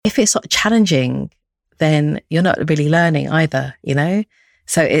if it's not challenging, then you're not really learning either, you know?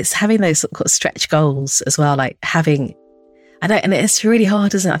 So it's having those sort of stretch goals as well, like having, and it's really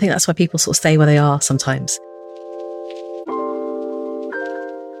hard, isn't it? I think that's why people sort of stay where they are sometimes.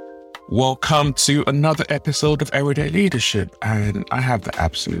 Welcome to another episode of Everyday Leadership. And I have the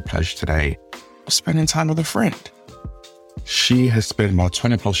absolute pleasure today of spending time with a friend. She has spent about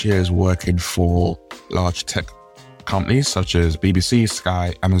 20 plus years working for large tech companies such as BBC,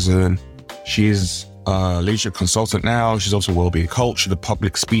 Sky, Amazon. She's a leadership consultant now. She's also a wellbeing coach. She's a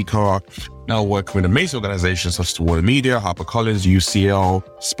public speaker, now working with amazing organizations such as Warner Media, HarperCollins, UCL,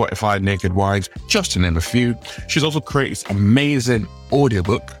 Spotify, Naked Wines, just to name a few. She's also created this amazing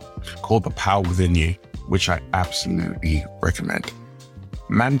audiobook called The Power Within You, which I absolutely recommend.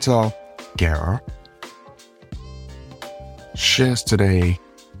 Mamta Gera shares today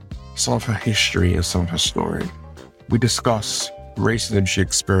some of her history and some of her story. We discuss racism she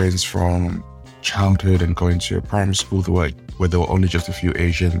experienced from childhood and going to a primary school where there were only just a few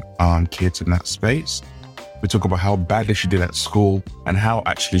Asian kids in that space. We talk about how badly she did at school and how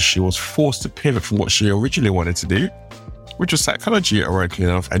actually she was forced to pivot from what she originally wanted to do, which was psychology, ironically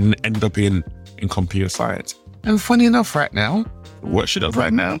enough, and ended up in computer science. And funny enough, right now, what she does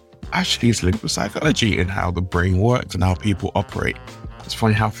right now actually is linked with psychology and how the brain works and how people operate. It's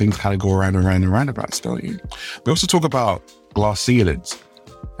funny how things kind of go around and round and roundabouts, don't you? We also talk about glass ceilings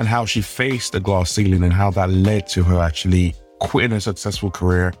and how she faced the glass ceiling and how that led to her actually quitting a successful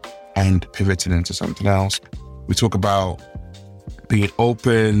career and pivoting into something else. We talk about being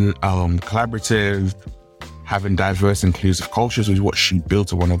open, collaborative, having diverse, inclusive cultures, which is what she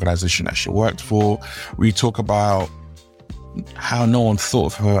built at one organization that she worked for. We talk about how no one thought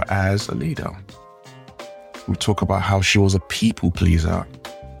of her as a leader. We talk about how she was a people pleaser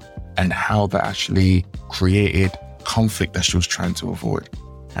and how that actually created conflict that she was trying to avoid.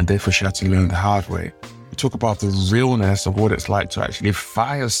 And therefore she had to learn the hard way. We talk about the realness of what it's like to actually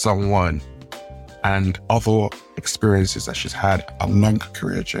fire someone and other experiences that she's had along her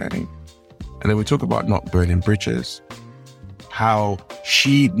career journey. And then we talk about not burning bridges, how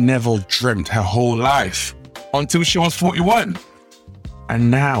she never dreamt her whole life until she was 41. And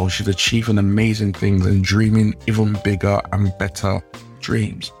now she's achieving amazing things and dreaming even bigger and better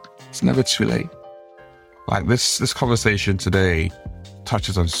dreams. It's never too late. Like this conversation today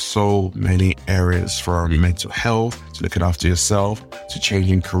touches on so many areas, from mental health to looking after yourself, to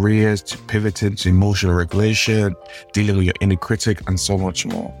changing careers, to pivoting, to emotional regulation, dealing with your inner critic, and so much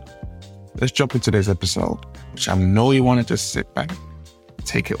more. Let's jump into today's episode, which I know you want to just sit back,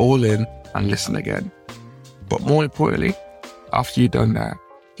 take it all in, and listen again. But more importantly, after you've done that,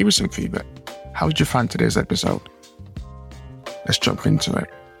 give us some feedback. How did you find today's episode? Let's jump into it.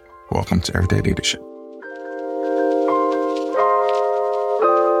 Welcome to Everyday Leadership.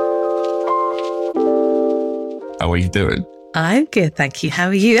 How are you doing? I'm good, thank you. How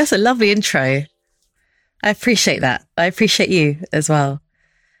are you? That's a lovely intro. I appreciate that. I appreciate you as well.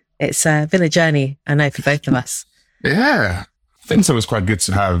 It's been a journey, I know, for both of us. Yeah. I think so. It's quite good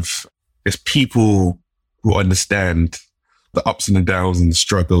to have people who understand the ups and the downs and the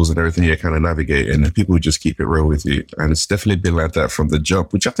struggles and everything you're kind of navigating, and people who just keep it real with you. And it's definitely been like that from the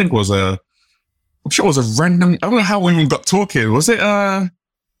jump, which I think was I'm sure it was a random, I don't know how we even got talking. Was it, how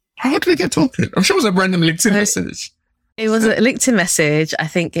did we get talking? I'm sure it was a random LinkedIn message. It was a LinkedIn message. I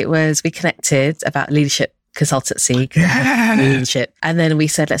think it was, we connected about leadership consultancy, leadership. And then we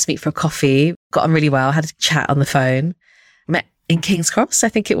said, let's meet for a coffee. Got on really well, had a chat on the phone. Met in King's Cross, I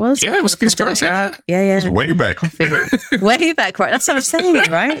think it was. Yeah, it was King's Cross, yeah. Yeah. It was way back. Way back, right? That's what I'm saying,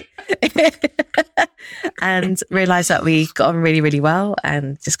 right? And realised that we got on really, really well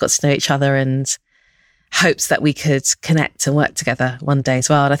and just got to know each other, and hopes that we could connect and work together one day as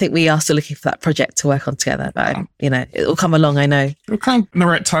well. And I think we are still looking for that project to work on together. But, it will come along, I know. It'll come in the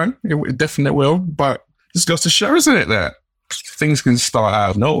right time. It definitely will. But this goes to show, isn't it, that things can start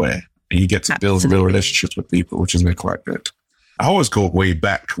out of nowhere and you get to build real relationships with people, which has been quite good. I always go way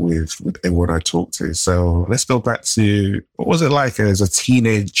back with everyone I talk to. So let's go back to, what was it like as a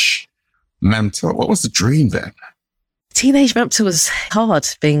teenage Mamta? What was the dream then? Teenage Mamta was hard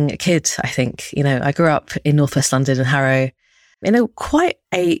being a kid, I think. I grew up in Northwest London in Harrow, quite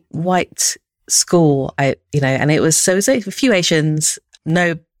a white school, and it was a few Asians,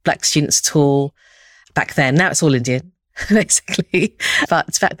 no black students at all back then. Now it's all Indian, basically.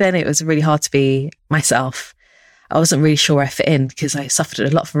 But back then it was really hard to be myself. I wasn't really sure where I fit in because I suffered a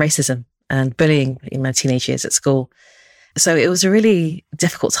lot from racism and bullying in my teenage years at school. So it was a really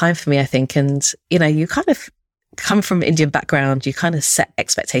difficult time for me, I think. And, you kind of come from an Indian background, you kind of set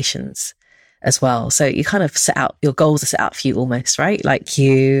expectations as well. So you kind of set out, your goals are set out for you almost, right? Like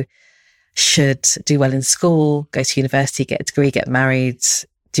you should do well in school, go to university, get a degree, get married,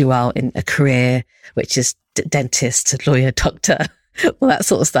 do well in a career, which is dentist, lawyer, doctor, all that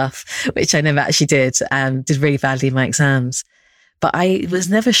sort of stuff, which I never actually did, did really badly in my exams. But I was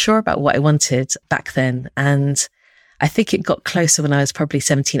never sure about what I wanted back then. And I think it got closer when I was probably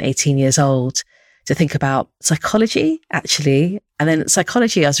 17, 18 years old to think about psychology, actually. And then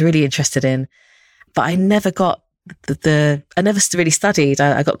psychology I was really interested in, but I never got I never really studied.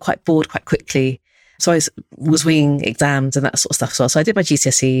 I got quite bored quite quickly. So I was winging exams and that sort of stuff as well. So I did my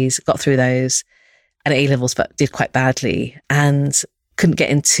GCSEs, got through those and A-levels, but did quite badly and couldn't get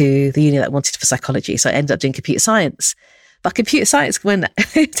into the uni that I wanted for psychology. So I ended up doing computer science. But computer science,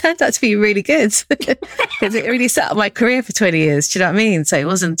 it turned out to be really good because it really set up my career for 20 years. Do you know what I mean? So it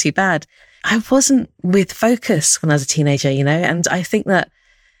wasn't too bad. I wasn't with focus when I was a teenager, and I think that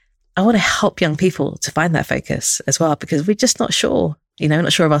I want to help young people to find that focus as well, because we're just not sure, we're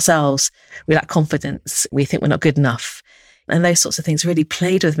not sure of ourselves. We lack confidence. We think we're not good enough. And those sorts of things really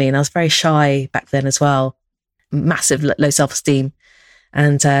played with me. And I was very shy back then as well. Massive low self-esteem.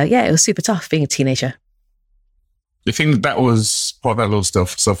 And it was super tough being a teenager. The thing that was part of that low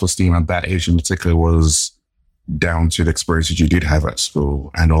self-esteem at that age in particular was down to the experiences you did have at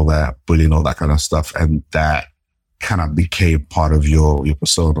school and all that bullying, all that kind of stuff. And that kind of became part of your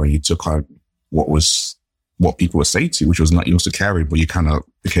persona. You took on what people would say to you, which was not yours to carry, but you kind of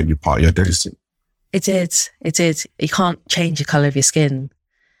became your part of your identity. It did. You can't change the colour of your skin,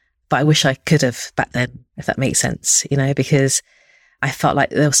 but I wish I could have back then, if that makes sense, because I felt like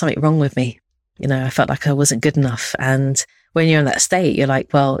there was something wrong with me. I felt like I wasn't good enough. And when you're in that state, you're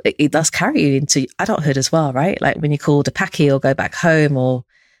like, well, it does carry you into adulthood as well, right? Like when you're called a packie or go back home or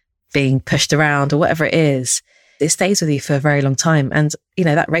being pushed around or whatever it is, it stays with you for a very long time. And,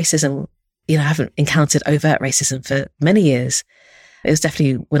 that racism, I haven't encountered overt racism for many years. It was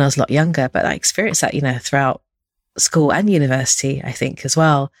definitely when I was a lot younger, but I experienced that, throughout school and university, I think as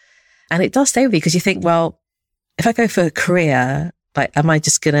well. And it does stay with you because you think, well, if I go for a career, like, am I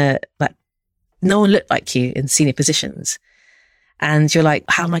just going to no one looked like you in senior positions. And you're like,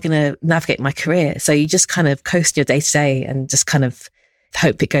 how am I going to navigate my career? So you just kind of coast your day to day and just kind of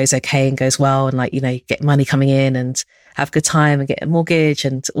hope it goes okay and goes well. And you get money coming in and have a good time and get a mortgage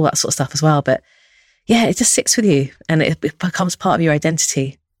and all that sort of stuff as well. But yeah, it just sits with you and it becomes part of your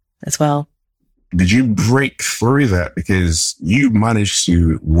identity as well. Did you break through that? Because you managed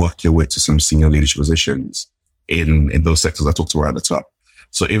to work your way to some senior leadership positions in those sectors I talked about at the top.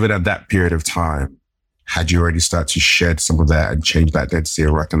 So even at that period of time, had you already started to shed some of that and change that identity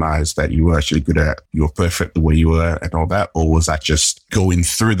and recognize that you were actually good at, you were perfect the way you were and all that? Or was that just going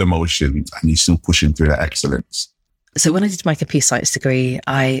through the motions and you still pushing through that excellence? So when I did my computer science degree,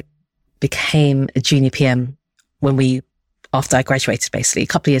 I became a junior PM after I graduated, basically. A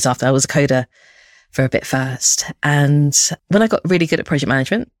couple of years after, I was a coder for a bit first. And when I got really good at project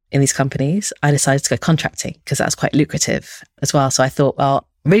management in these companies, I decided to go contracting because that was quite lucrative as well. So I thought, well,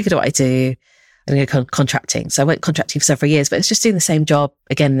 I'm really good at what I do. I'm going to go contracting. So I went contracting for several years, but it's just doing the same job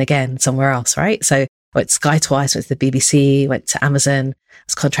again and again somewhere else, right? So I went to Sky twice, went to the BBC, went to Amazon, I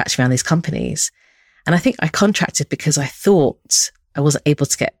was contracting around these companies. And I think I contracted because I thought I wasn't able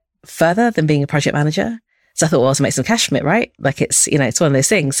to get further than being a project manager. So I thought, well, I'll make some cash from it, right? Like it's one of those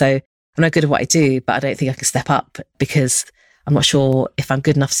things. So I'm not good at what I do, but I don't think I can step up because I'm not sure if I'm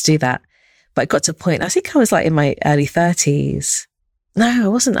good enough to do that. But it got to a point, I think I was in my early 30s. No, I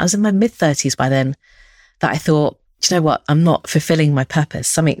wasn't. I was in my mid 30s by then that I thought, do you know what? I'm not fulfilling my purpose.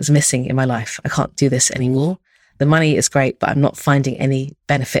 Something's missing in my life. I can't do this anymore. The money is great, but I'm not finding any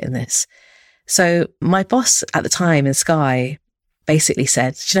benefit in this. So my boss at the time in Sky basically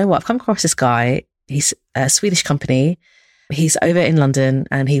said, do you know what? I've come across this guy. He's a Swedish company. He's over in London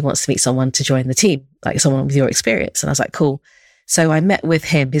and he wants to meet someone to join the team, like someone with your experience. And I was like, cool. So I met with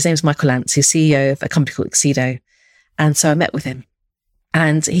him. His name's Michael Lantz, who's CEO of a company called Excedo. And so I met with him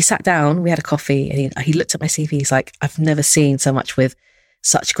and he sat down, we had a coffee and he looked at my CV. He's like, I've never seen so much with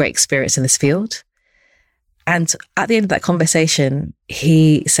such great experience in this field. And at the end of that conversation,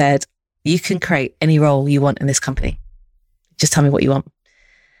 he said, you can create any role you want in this company. Just tell me what you want.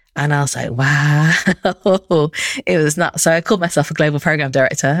 And I was like, wow, it was nuts. So I called myself a global program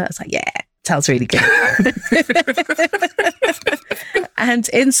director. I was like, yeah, sounds really good. And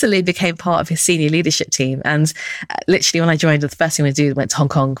instantly became part of his senior leadership team. And literally when I joined, the first thing we did, went to Hong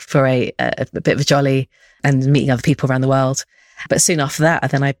Kong for a bit of a jolly and meeting other people around the world. But soon after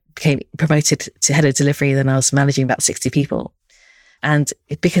that, then I became promoted to head of delivery. Then I was managing about 60 people. And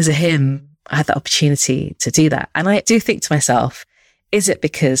because of him, I had the opportunity to do that. And I do think to myself, is it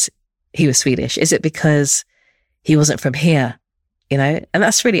because he was Swedish? Is it because he wasn't from here? You know, and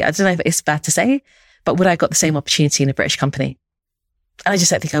that's really, I don't know if it's bad to say, but would I got the same opportunity in a British company? And I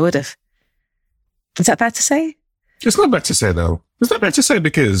just don't think I would have. Is that bad to say? It's not bad to say, though. It's not bad to say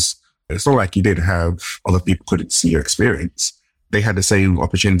because it's not like you did have other people couldn't see your experience. They had the same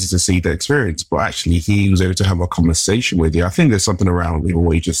opportunity to see the experience, but actually he was able to have a conversation with you. I think there's something around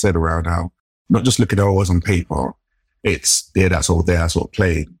what you just said around how not just looking at what was on paper. It's that's all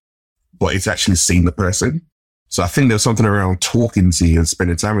playing, but it's actually seeing the person. So I think there's something around talking to you and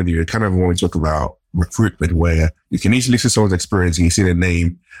spending time with you. Kind of when we talk about recruitment where you can easily see someone's experience and you see their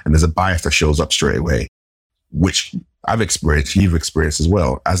name and there's a bias that shows up straight away, which I've experienced, you've experienced as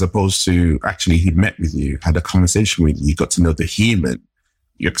well, as opposed to actually he met with you, had a conversation with you, you got to know the human.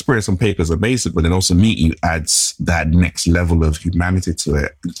 Your experience on paper is amazing, but then also meet you adds that next level of humanity to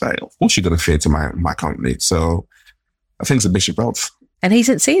it. It's like, of course you're going to fit into my company. So I think it's a mixture of both. And he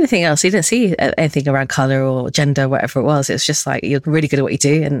didn't see anything else. He didn't see anything around colour or gender, whatever it was. It was just like, you're really good at what you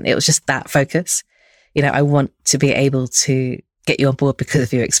do. And it was just that focus. You know, I want to be able to get you on board because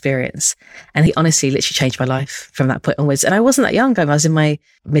of your experience. And he honestly literally changed my life from that point onwards. And I wasn't that young. I was in my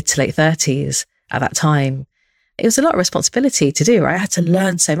mid to late 30s at that time. It was a lot of responsibility to do, right? I had to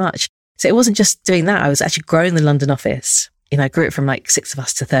learn so much. So it wasn't just doing that. I was actually growing the London office. You know, I grew it from like 6 of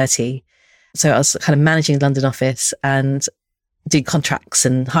us to 30. So I was kind of managing the London office and doing contracts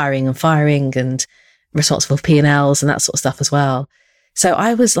and hiring and firing and responsible for P&Ls and that sort of stuff as well. So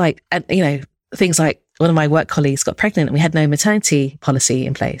I was like, and you know, things like one of my work colleagues got pregnant and we had no maternity policy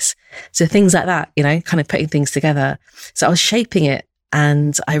in place. So things like that, you know, kind of putting things together. So I was shaping it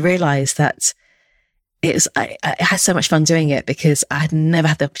and I realized that I had so much fun doing it because I had never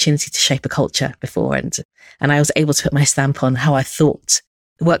had the opportunity to shape a culture before. And I was able to put my stamp on how I thought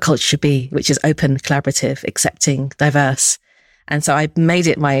work culture should be, which is open, collaborative, accepting, diverse. And so I made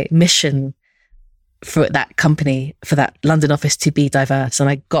it my mission for that company, for that London office to be diverse. And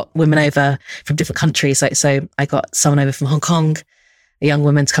I got women over from different countries. So I got someone over from Hong Kong, a young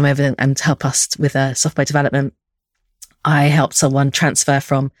woman to come over and help us with software development. I helped someone transfer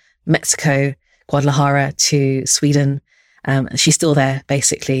from Mexico, Guadalajara to Sweden. She's still there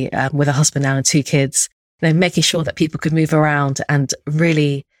basically with her husband now and 2 kids, you know, making sure that people could move around and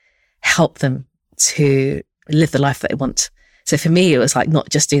really help them to live the life that they want. So for me, it was like not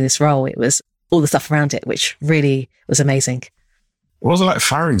just doing this role, it was all the stuff around it, which really was amazing. What was it like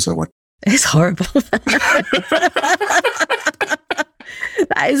firing someone? It's horrible.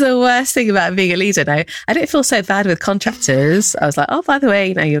 That is the worst thing about being a leader now. I didn't feel so bad with contractors. I was like, oh, by the way,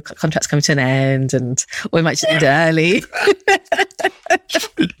 you know, your contract's coming to an end and we might just end it early.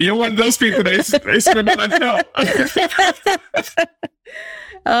 You're one of those people that is going to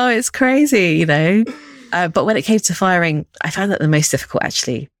Oh, it's crazy, you know. But when it came to firing, I found that the most difficult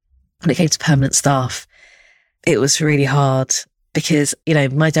actually. When it came to permanent staff, it was really hard because, you know,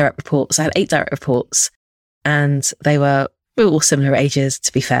 my direct reports, I had 8 direct reports and we were all similar ages,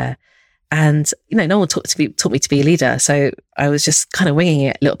 to be fair. And, you know, no one taught me to be a leader. So I was just kind of winging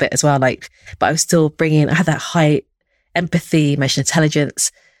it a little bit as well. Like, but I was still I had that high empathy, emotional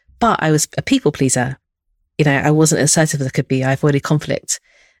intelligence, but I was a people pleaser. You know, I wasn't as assertive as I could be. I avoided conflict.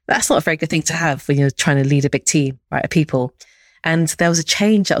 That's not a very good thing to have when you're trying to lead a big team, right? Of people. And there was a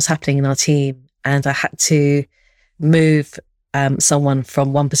change that was happening in our team and I had to move someone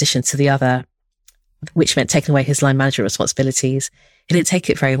from one position to the other, which meant taking away his line management responsibilities. He didn't take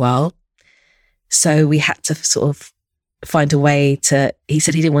it very well. So we had to sort of find a way he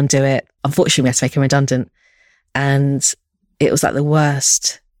said he didn't want to do it. Unfortunately, we had to make him redundant. And it was like the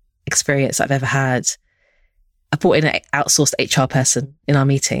worst experience I've ever had. I brought in an outsourced HR person in our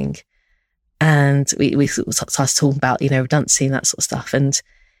meeting. And we started talking about, you know, redundancy and that sort of stuff. And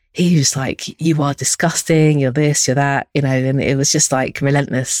he was like, you are disgusting, you're this, you're that, you know, and it was just like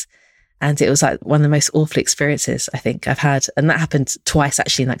relentless. And it was like one of the most awful experiences I think I've had. And that happened twice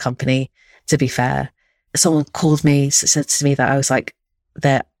actually in that company, to be fair. Someone called me, said to me that I was like,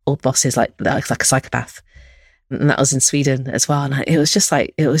 their old boss is like a psychopath. And that was in Sweden as well. And it was just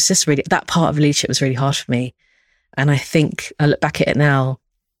really, that part of leadership was really hard for me. And I think I look back at it now,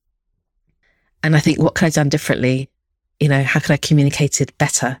 and I think, what could I have done differently? You know, how could I have communicated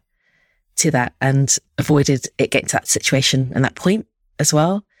better to that and avoided it getting to that situation and that point as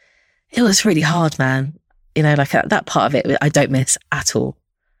well? It was really hard, man. You know, like that part of it, I don't miss at all.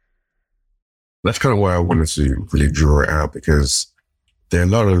 That's kind of why I wanted to really draw it out, because there are a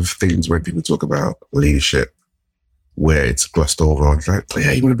lot of things when people talk about leadership where it's glossed over. It's like,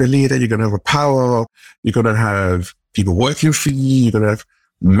 yeah, you're going to be a leader, you're going to have a power, you're going to have people working for you, you're going to have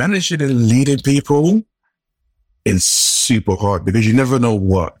managing and leading people. is super hard because you never know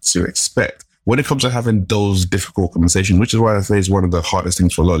what to expect when it comes to having those difficult conversations, which is why I say is one of the hardest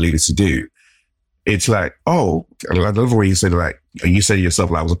things for a lot of leaders to do. It's like, oh, I love the way you said, like, you say to yourself,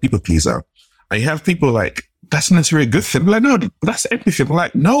 like, I was a people pleaser. And you have people like, that's not necessarily a good thing. I'm like, no, that's empathy. I'm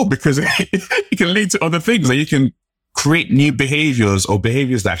like, no, because it can lead to other things. Like you can create new behaviors or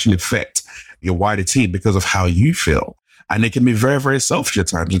behaviors that actually affect your wider team because of how you feel. And it can be very, very selfish at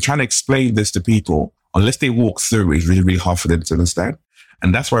times. And trying to explain this to people, unless they walk through, it's really, really hard for them to understand.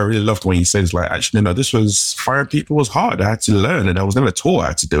 And that's why I really loved when he says, like, actually, no, this was, firing people was hard. I had to learn, and I was never taught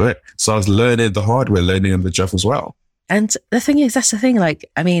how to do it. So I was learning the hard way, learning on the job as well. And the thing is, that's the thing. Like,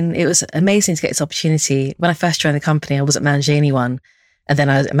 I mean, it was amazing to get this opportunity. When I first joined the company, I wasn't managing anyone. And then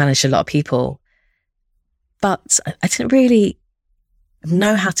I managed a lot of people. But I didn't really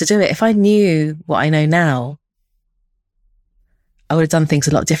know how to do it. If I knew what I know now, I would have done things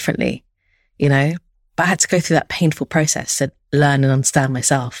a lot differently, you know? But I had to go through that painful process to learn and understand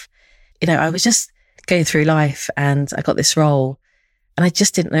myself. You know, I was just going through life and I got this role and I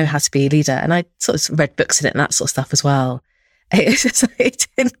just didn't know how to be a leader. And I sort of read books in it and that sort of stuff as well. But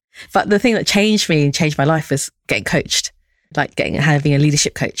the thing that changed me and changed my life was getting coached, like having a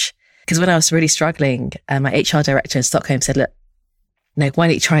leadership coach. Because when I was really struggling, my HR director in Stockholm said, look, you know, why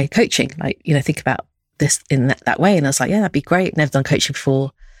don't you try coaching? Like, you know, think about this in that way. And I was like, yeah, that'd be great. Never done coaching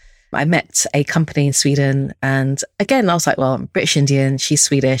before. I met a company in Sweden. And again, I was like, well, I'm British Indian. She's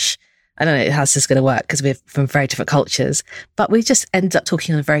Swedish. I don't know how this is going to work because we're from very different cultures. But we just ended up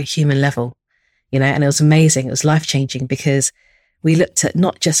talking on a very human level, you know, and it was amazing. It was life changing because we looked at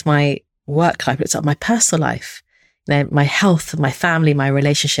not just my work life, we looked at my personal life, you know, my health, my family, my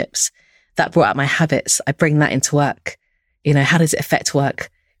relationships. That brought out my habits. I bring that into work. You know, how does it affect work?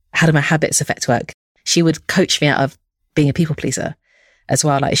 How do my habits affect work? She would coach me out of being a people pleaser as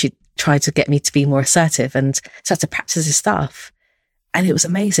well. Like she tried to get me to be more assertive and so I had to practice this stuff. And it was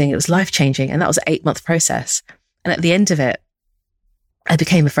amazing. It was life changing. And that was an 8-month process. And at the end of it, I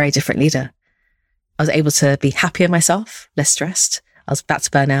became a very different leader. I was able to be happier myself, less stressed. I was about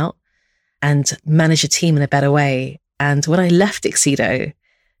to burn out and manage a team in a better way. And when I left Excedo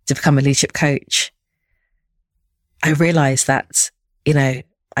to become a leadership coach, I realized that, you know,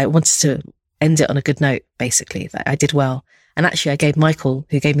 I wanted to end it on a good note, basically, that I did well. And actually I gave Michael,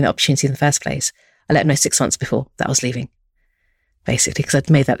 who gave me the opportunity in the first place, I let him know 6 months before that I was leaving, basically, because I'd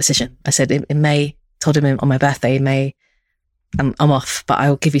made that decision. I said in May, told him on my birthday in May, I'm off, but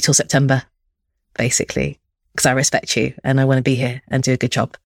I'll give you till September, basically, because I respect you and I want to be here and do a good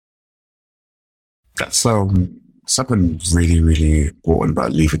job. That's something really, really important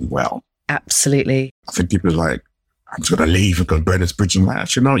about leaving well. Absolutely. I think people are like, I'm just going to leave and go burn this bridge. And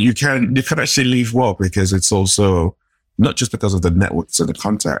actually, no, you can actually leave well because it's also not just because of the networks and the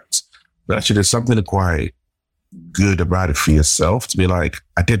contacts, but actually there's something quite good about it for yourself to be like,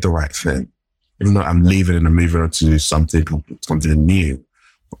 I did the right thing. Even though I'm leaving and I'm moving on to something new,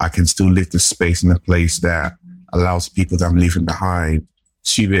 I can still live the space in a place that allows people that I'm leaving behind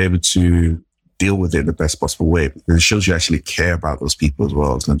to be able to deal with it in the best possible way, because it shows you actually care about those people as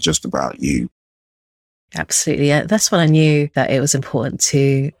well. It's not just about you. Absolutely. Yeah. That's when I knew that it was important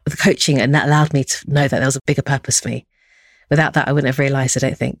to the coaching, and that allowed me to know that there was a bigger purpose for me. Without that, I wouldn't have realized, I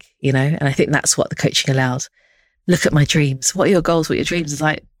don't think, you know, and I think that's what the coaching allowed. Look at my dreams. What are your goals? What are your dreams? It's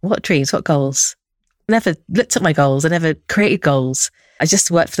like, what dreams? What goals? I never looked at my goals. I never created goals. I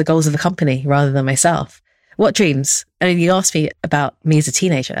just worked for the goals of the company rather than myself. What dreams? I mean, you asked me about me as a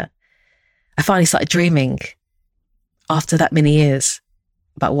teenager. I finally started dreaming after that many years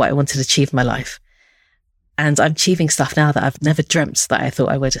about what I wanted to achieve in my life. And I'm achieving stuff now that I've never dreamt that I thought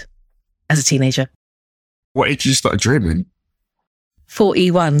I would as a teenager. What age did you start dreaming?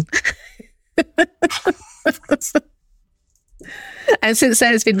 41. And since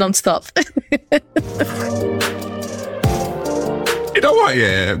then, it's been non-stop. You know what?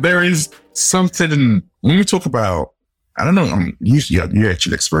 Yeah, there is something when we talk about, I don't know, you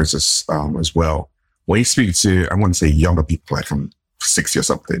actually experience this as well. When you speak to, I want to say younger people, like from 60 or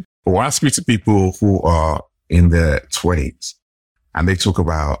something, but when I speak to people who are in their 20s and they talk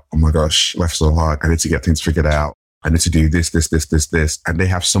about, oh my gosh, life's so hard. I need to get things figured out. I need to do this. And they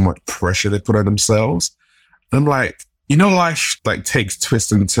have so much pressure they put on themselves. And I'm like, you know, life like takes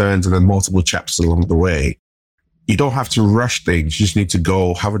twists and turns and then multiple chapters along the way. You don't have to rush things. You just need to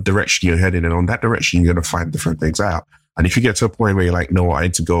go have a direction you're heading, and on that direction, you're going to find different things out. And if you get to a point where you're like, no, I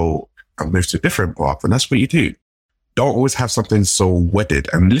need to go and move to a different path, and that's what you do. Don't always have something so wedded,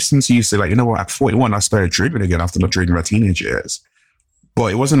 and listen to you say like, you know what, at 41, I started dreaming again after not dreaming my teenage years.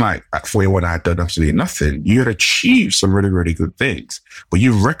 But it wasn't like at 41 I had done absolutely nothing. You had achieved some really, really good things. But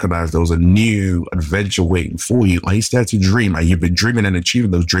you recognized there was a new adventure waiting for you. Like you started to dream, and you've been dreaming and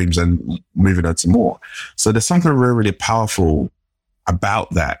achieving those dreams and moving on to more. So there's something really, really powerful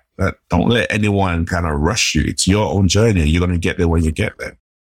about that don't let anyone kind of rush you. It's your own journey. You're going to get there when you get there.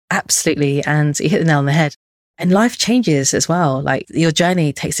 Absolutely. And you hit the nail on the head. And life changes as well. Like your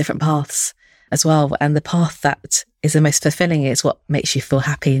journey takes different paths as well. And the path that is the most fulfilling is what makes you feel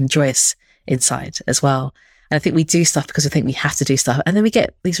happy and joyous inside as well. And I think we do stuff because we think we have to do stuff. And then we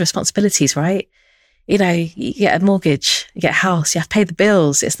get these responsibilities, right? You know, you get a mortgage, you get a house, you have to pay the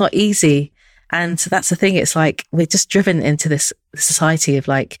bills. It's not easy. And that's the thing. It's like we're just driven into this society of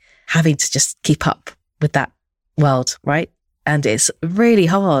like having to just keep up with that world, right? And it's really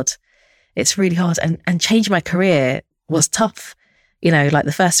hard. It's really hard. And changing my career was tough. You know, like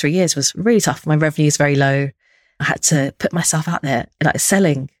the first 3 years was really tough. My revenue is very low. I had to put myself out there, like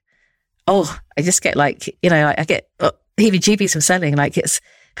selling. Oh, I just get like, you know, I get heebie-jeebies from selling. Like it's,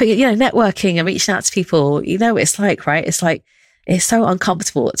 you know, networking and reaching out to people. You know what it's like, right? It's like, it's so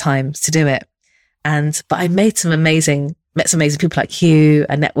uncomfortable at times to do it. But I met some amazing people like you.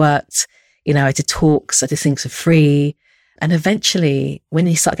 I networked, you know, I did talks, I did things for free. And eventually when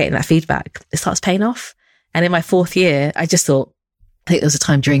you start getting that feedback, it starts paying off. And in my 4th year, I just thought, I think there was a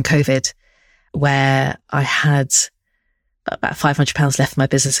time during COVID where I had about £500 left in my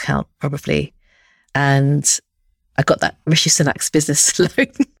business account, probably. And I got that Rishi Sunak's business loan,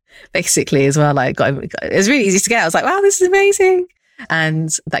 basically, as well. Like, it was really easy to get. I was like, wow, this is amazing. And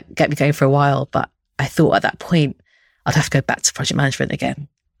that kept me going for a while. But I thought at that point, I'd have to go back to project management again.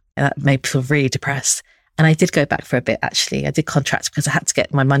 And that made me feel really depressed. And I did go back for a bit, actually. I did contracts because I had to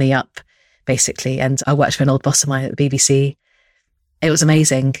get my money up, basically. And I worked for an old boss of mine at the BBC. It was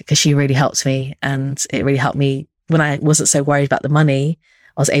amazing because she really helped me. And it really helped me when I wasn't so worried about the money.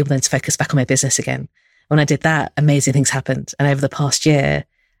 I was able then to focus back on my business again. When I did that, amazing things happened. And over the past year,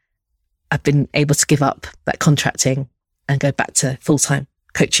 I've been able to give up that contracting and go back to full-time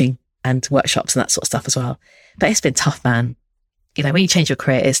coaching and workshops and that sort of stuff as well. But it's been tough, man. You know, when you change your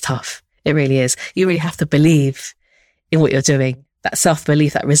career, it's tough. It really is. You really have to believe in what you're doing, that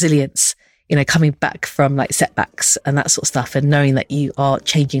self-belief, that resilience, you know, coming back from like setbacks and that sort of stuff, and knowing that you are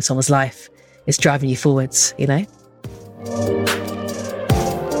changing someone's life is driving you forwards, you know?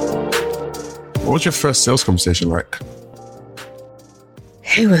 What was your first sales conversation like?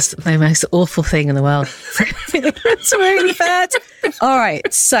 It was the most awful thing in the world. It's really bad. All right.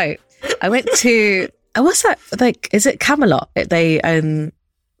 So I went to, what's that? Like, is it Camelot? They own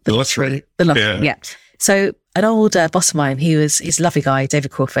the lottery. The lottery, yeah. So an old boss of mine, he's a lovely guy,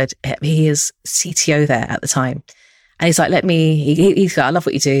 David Crawford. He is CTO there at the time. And he's like, he's like, I love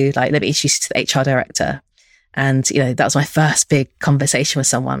what you do. Like, let me introduce you to the HR director. And, you know, that was my first big conversation with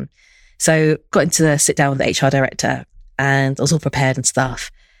someone. So got into the sit down with the HR director and I was all prepared and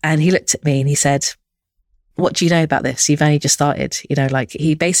stuff. And he looked at me and he said, what do you know about this? You've only just started. You know, like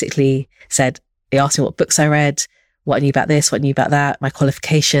he basically said, he asked me what books I read, what I knew about this, what I knew about that, my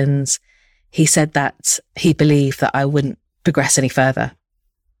qualifications. He said that he believed that I wouldn't progress any further.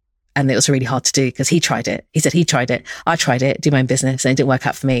 And it was really hard to do because he tried it. He said he tried it. I tried it, do my own business, and it didn't work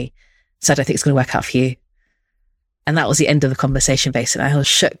out for me. So I don't think it's going to work out for you. And that was the end of the conversation, basically. I was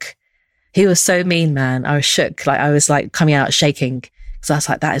shook. He was so mean, man. I was shook. Like, I was like coming out shaking because I was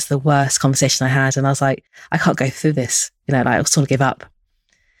like, that is the worst conversation I had. And I was like, I can't go through this. You know, like I sort of give up.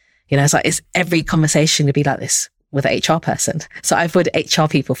 You know, it's like, it's every conversation to be like this with an HR person. So I avoided HR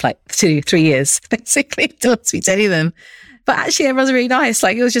people for like 2-3 years, basically, don't speak to any of them. But actually, everyone's really nice.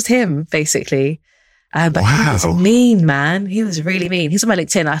 Like, it was just him, basically. But wow. He was mean, man. He was really mean. He's on my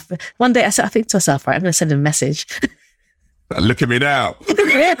LinkedIn. One day I think to myself, right, I'm going to send him a message. Look at me now.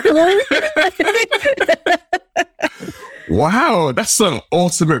 Wow, that's an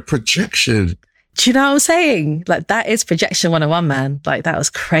ultimate projection. Do you know what I'm saying? Like, that is projection 101, man. Like, that was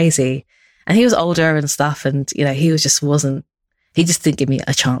crazy. And he was older and stuff. And, you know, he just didn't give me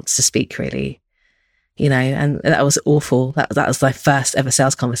a chance to speak, really. You know, and that was awful. That was my first ever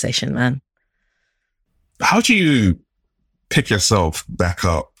sales conversation, man. How do you pick yourself back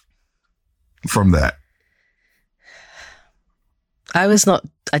up from that? I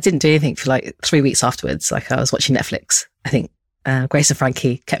didn't do anything for like 3 weeks afterwards. Like, I was watching Netflix. I think Grace and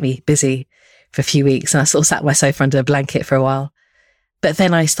Frankie kept me busy for a few weeks, and I sort of sat on my sofa under a blanket for a while. But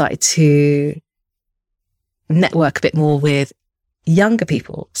then I started to network a bit more with younger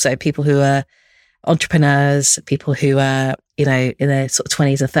people. So people who are entrepreneurs, people who are, you know, in their sort of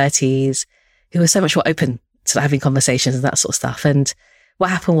 20s and 30s, who are so much more open to having conversations and that sort of stuff. And what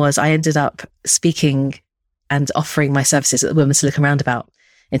happened was I ended up speaking and offering my services at the Women's Silicon Roundabout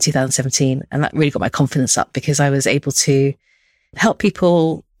in 2017. And that really got my confidence up because I was able to help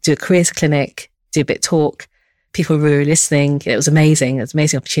people do a careers clinic, do a bit talk. People were really listening. It was amazing. It was an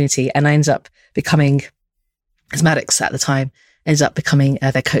amazing opportunity. And I ended up becoming, as Maddox at the time, ended up becoming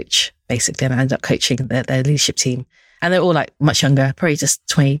their coach, basically. And I ended up coaching their leadership team. And they're all like much younger, probably just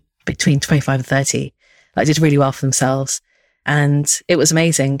between 25 and 30. Like did really well for themselves. And it was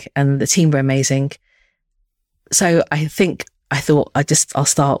amazing. And the team were amazing. So I thought I'll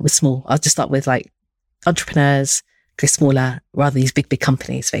start with small. I'll just start with like entrepreneurs, go smaller, rather than these big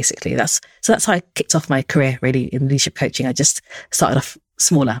companies, basically. That's how I kicked off my career really in leadership coaching. I just started off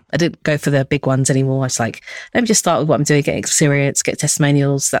smaller. I didn't go for the big ones anymore. I was like, let me just start with what I'm doing, get experience, get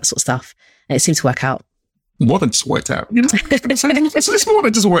testimonials, that sort of stuff. And it seemed to work out. More than just worked out. You know, it's more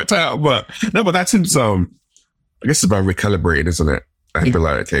than just worked out. But that's in some, I guess it's about recalibrating, isn't it? And be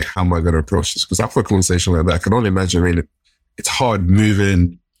like, okay, how am I going to approach this? Because after a conversation like that, I can only imagine, I mean, it's hard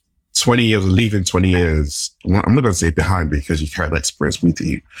moving 20 years, leaving 20 years. I'm not going to say behind because you carry that experience with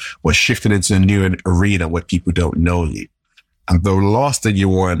you, but shifting into a new arena where people don't know you. And the last thing you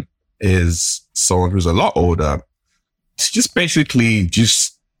want is someone who's a lot older to just basically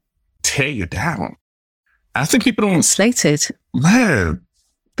just tear you down. I think people don't... Slated. Man.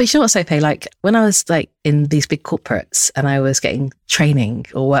 But you know what, Sope? Like when I was like in these big corporates and I was getting training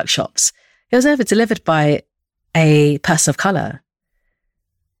or workshops, it was never delivered by a person of colour.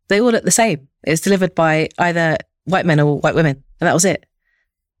 They all looked the same. It was delivered by either white men or white women. And that was it.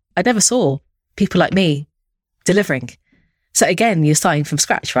 I never saw people like me delivering. So again, you're starting from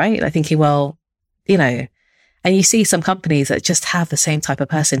scratch, right? Like thinking, well, you know, and you see some companies that just have the same type of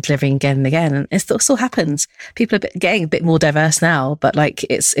person delivering again and again. And it still happens. People are getting a bit more diverse now, but like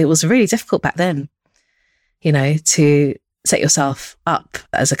it was really difficult back then, you know, to set yourself up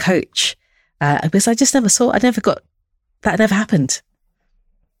as a coach. Because that never happened.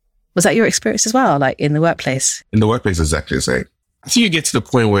 Was that your experience as well? Like in the workplace? In the workplace, exactly the same. I think you get to the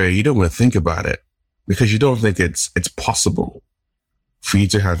point where you don't want to think about it because you don't think it's possible for you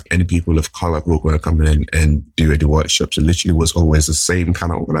to have any people of color who are going to come in and do any workshops. It literally was always the same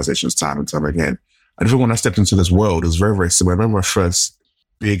kind of organizations time and time again. And even when I stepped into this world, it was very, very similar. I remember my first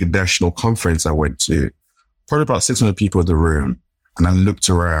big national conference I went to, probably about 600 people in the room. And I looked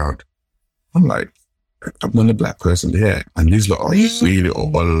around. I'm like, I'm the only black person here. And these lot are really a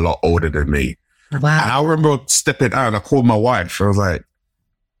lot older than me. Wow. And I remember stepping out and I called my wife. I was like,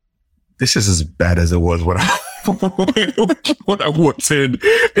 this is as bad as it was when I walked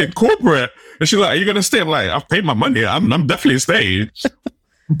in corporate. And she's like, are you going to stay? I'm like, I've paid my money. I'm definitely staying.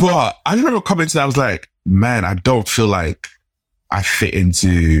 But I remember coming to that, I was like, man, I don't feel like I fit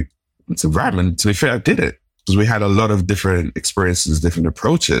into this environment. To be fair, I did it. Because we had a lot of different experiences, different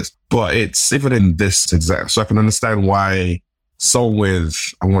approaches. But it's even in this exact, so I can understand why someone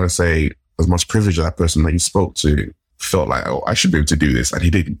with, I want to say, as much privilege as that person that you spoke to felt like, oh, I should be able to do this. And he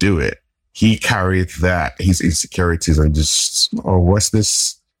didn't do it. He carried that, his insecurities and just, oh, what's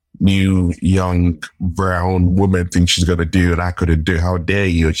this new young brown woman think she's going to do and I couldn't do? How dare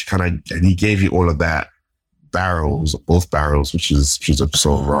you? And and he gave you all of that both barrels, which is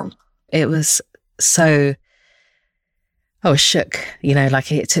so wrong. It was so, I was shook, you know,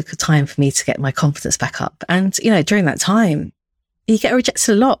 like it took time for me to get my confidence back up. And, you know, during that time, you get rejected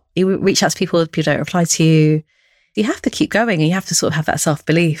a lot. You reach out to people don't reply to you. You have to keep going and you have to sort of have that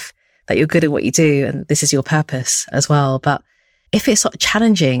self-belief that you're good at what you do and this is your purpose as well. But if it's sort of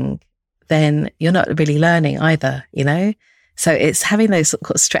challenging, then you're not really learning either, you know? So it's having those sort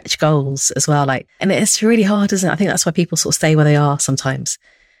of stretch goals as well. Like, and it's really hard, isn't it? I think that's why people sort of stay where they are sometimes.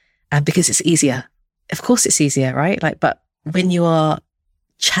 Because it's easier. Of course it's easier, right? Like, but when you are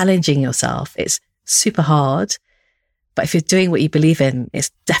challenging yourself, it's super hard. But if you're doing what you believe in,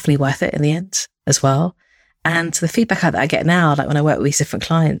 it's definitely worth it in the end as well. And the feedback that I get now, like when I work with these different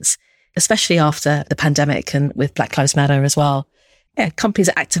clients, especially after the pandemic and with Black Lives Matter as well, yeah, companies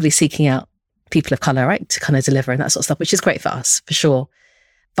are actively seeking out people of colour, right, to kind of deliver and that sort of stuff, which is great for us, for sure.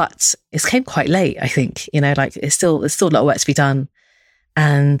 But it came quite late, I think, you know, like there's still a lot of work to be done.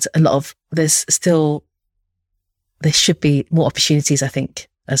 And there should be more opportunities, I think,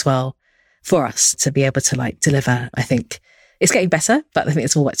 as well, for us to be able to like deliver. I think it's getting better, but I think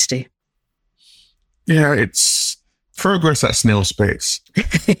there's more work to do. Yeah, it's progress at snail space.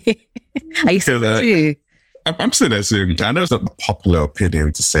 Are you still there? I'm still there soon. I know it's not a popular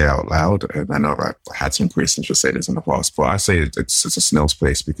opinion to say out loud, and I know I've had some Christians just say this in the past, but I say it's a snail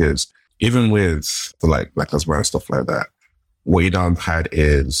space because even with the like Black Lives Matter and stuff like that, what you don't had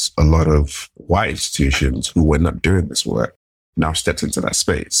is a lot of white institutions who were not doing this work now stepped into that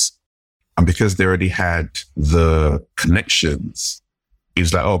space. And because they already had the connections,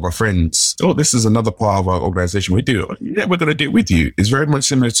 it's like, oh, my friends, oh, this is another part of our organization. We do. Yeah, we're going to do it with you. It's very much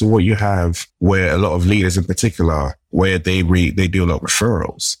similar to what you have where a lot of leaders in particular, where they do a lot of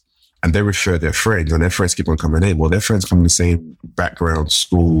referrals and they refer their friends and their friends keep on coming in. Well, their friends come from the same background,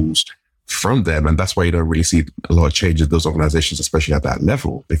 schools from them. And that's why you don't really see a lot of change in those organizations, especially at that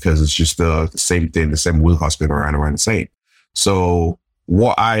level, because it's just the same thing, the same wheelhouse going around the same. So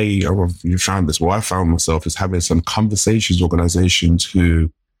what I found myself is having some conversations, organizations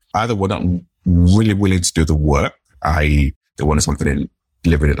who either were not really willing to do the work, they wanted something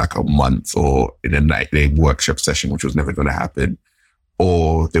delivered in like a month or in a 90-day workshop session, which was never going to happen,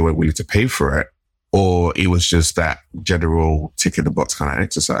 or they weren't willing to pay for it, or it was just that general tick in the box kind of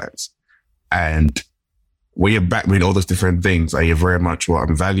exercise. And when you're back with all those different things, you're very much, well,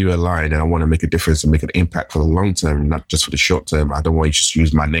 I'm value aligned and I want to make a difference and make an impact for the long term, not just for the short term. I don't want you to just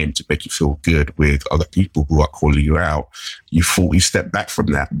use my name to make you feel good with other people who are calling you out. You fully step back from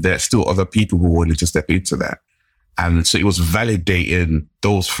that. There's still other people who wanted to step into that. And so it was validating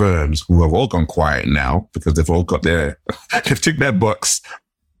those firms who have all gone quiet now because they've all got they've ticked their box.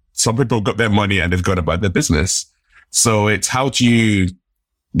 Some people got their money and they've gone about their business. So it's how do you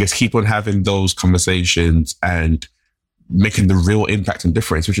just keep on having those conversations and making the real impact and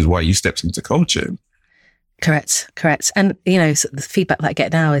difference, which is why you stepped into coaching. Correct. And, so the feedback that I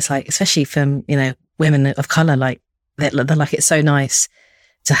get now is like, especially from, women of color, like they're like, it's so nice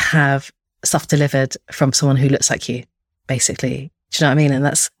to have stuff delivered from someone who looks like you, basically. Do you know what I mean? And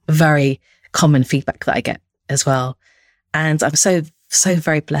that's very common feedback that I get as well. And I'm so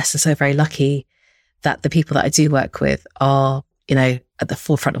very blessed and so very lucky that the people that I do work with are, at the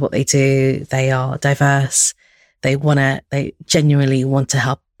forefront of what they do. They are diverse. They genuinely want to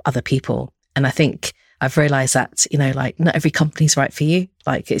help other people. And I think I've realized that, not every company's right for you.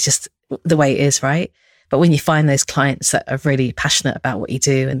 Like it's just the way it is, right? But when you find those clients that are really passionate about what you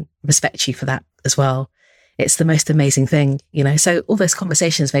do and respect you for that as well, it's the most amazing thing, So all those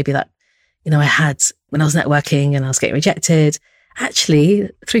conversations maybe that, I had when I was networking and I was getting rejected, actually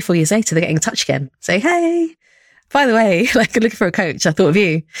 3-4 years later, they're getting in touch again. Say, hey, by the way, like looking for a coach, I thought of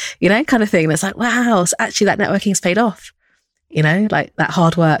you, kind of thing. That's like, wow, so actually that networking's paid off, like that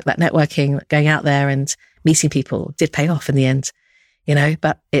hard work, that networking, going out there and meeting people did pay off in the end,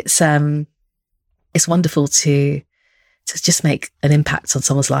 but it's wonderful to just make an impact on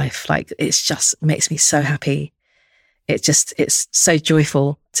someone's life. Like it's just makes me so happy. It's so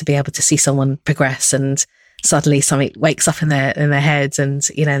joyful to be able to see someone progress and suddenly something wakes up in their heads and,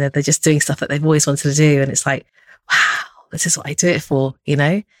 they're just doing stuff that they've always wanted to do. And it's like, wow, this is what I do it for,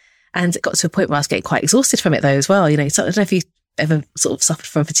 And it got to a point where I was getting quite exhausted from it though as well. So I don't know if you ever sort of suffered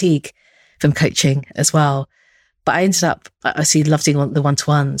from fatigue from coaching as well, but I ended up, obviously loved doing the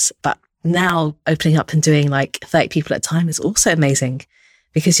one-to-ones, but now opening up and doing like 30 people at a time is also amazing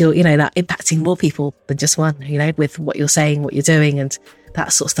because you're, that impacting more people than just one, with what you're saying, what you're doing and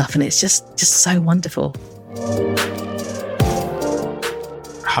that sort of stuff. And it's just so wonderful.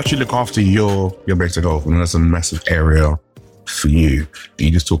 How do you look after your mental health? And that's a massive area for you.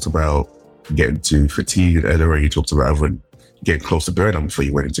 You just talked about getting to fatigue earlier. You talked about getting close to burnout before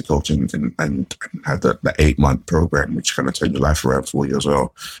you went into coaching and had that 8-month program, which kind of turned your life around for you as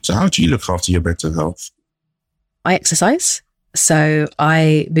well. So how do you look after your mental health? I exercise. So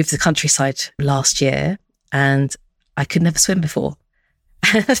I moved to the countryside last year and I could never swim before.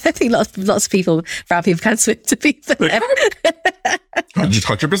 I think lots of people, brown people can swim to be fair.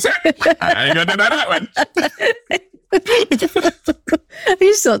 100%. I ain't gonna deny that one. I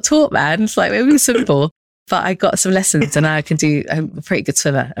just got taught, man. It's like, it was simple. But I got some lessons and now I'm a pretty good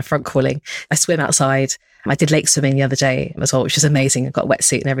swimmer at front crawling. I swim outside. I did lake swimming the other day as well, which was amazing. I got a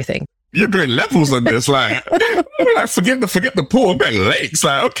wetsuit and everything. You're doing levels on this, like forget the pool, but lakes,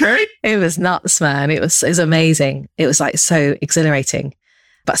 like, okay. It was nuts, man. It was amazing. It was like so exhilarating,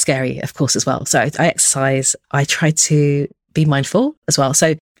 but scary, of course, as well. So I exercise. I try to be mindful as well.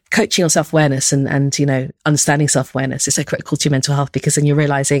 So coaching on self-awareness and understanding self-awareness is so critical to your mental health because then you're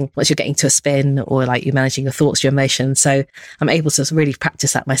realizing once you're getting to a spin or like you're managing your thoughts, your emotions. So I'm able to really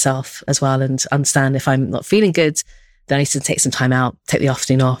practice that myself as well and understand if I'm not feeling good, then I need to take some time out, take the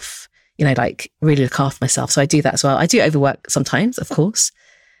afternoon off, like really look after myself. So I do that as well. I do overwork sometimes, of course,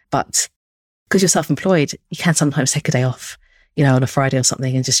 but because you're self-employed, you can sometimes take a day off, on a Friday or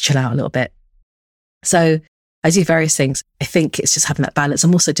something and just chill out a little bit. So I do various things. I think it's just having that balance.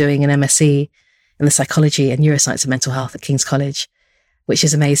 I'm also doing an MSc in the psychology and neuroscience of mental health at King's College, which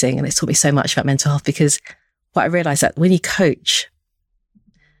is amazing. And it's taught me so much about mental health because what I realized that when you coach,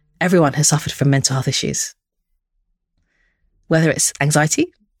 everyone has suffered from mental health issues, whether it's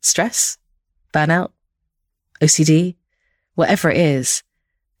anxiety, stress, burnout, OCD, whatever it is,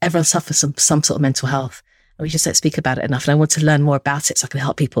 everyone suffers some sort of mental health. And we just don't speak about it enough. And I want to learn more about it so I can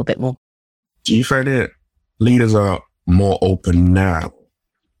help people a bit more. Do you find that leaders are more open now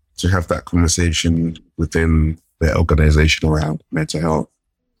to have that conversation within their organization around mental health?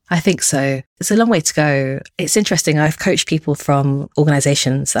 I think so. It's a long way to go. It's interesting. I've coached people from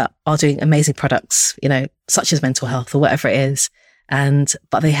organizations that are doing amazing products, such as mental health or whatever it is.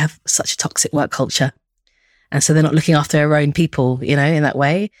 But they have such a toxic work culture. And so they're not looking after their own people, in that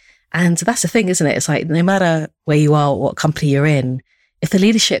way. And that's the thing, isn't it? It's like, no matter where you are, what company you're in, if the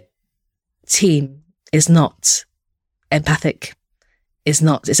leadership team is not empathic, is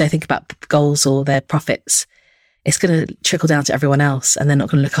they think about goals or their profits, it's going to trickle down to everyone else and they're not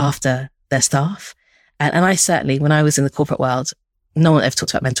going to look after their staff. And I certainly, when I was in the corporate world, no one ever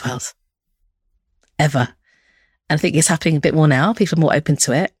talked about mental health. Ever. And I think it's happening a bit more now. People are more open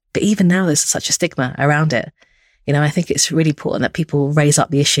to it. But even now, there's such a stigma around it. I think it's really important that people raise up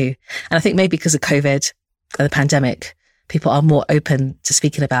the issue. And I think maybe because of COVID and the pandemic, people are more open to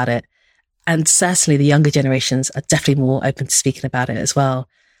speaking about it. And certainly the younger generations are definitely more open to speaking about it as well.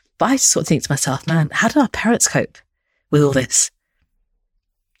 But I just sort of think to myself, man, how did our parents cope with all this?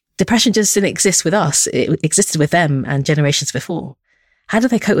 Depression just didn't exist with us. It existed with them and generations before. How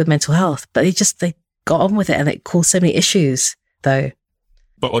did they cope with mental health? But they got on with it and it caused so many issues though.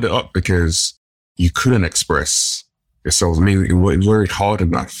 Bottled it up because you couldn't express yourselves. I mean, it was very hard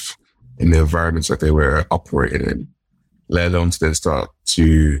enough in the environments that they were operating in, let alone to then start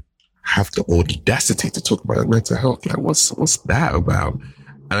to have the audacity to talk about mental health. Like, what's that about?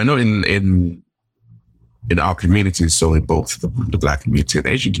 And I know in our communities, so in both the Black community and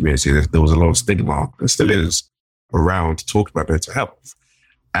the Asian community, there was a lot of stigma, and still is, around talking about mental health.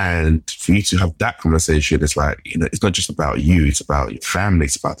 And for you to have that conversation, it's like, it's not just about you, it's about your family,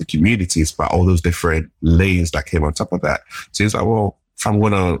 it's about the community, it's about all those different layers that came on top of that. So it's like, well, if I'm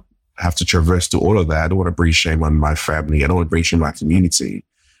going to have to traverse through all of that, I don't want to bring shame on my family, I don't want to bring shame on my community.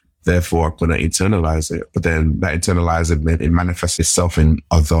 Therefore, I'm going to internalize it. But then that internalizing, it manifests itself in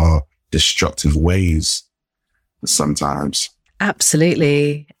other destructive ways sometimes.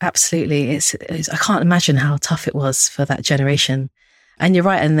 Absolutely. Absolutely. It's I can't imagine how tough it was for that generation. And you're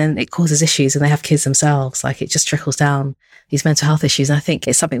right. And then it causes issues and they have kids themselves. Like, it just trickles down, these mental health issues. And I think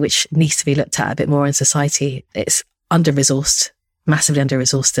it's something which needs to be looked at a bit more in society. It's under-resourced, massively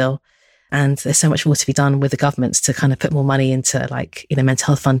under-resourced still. And there's so much more to be done with the governments to kind of put more money into mental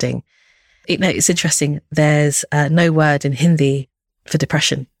health funding. It's interesting. There's no word in Hindi for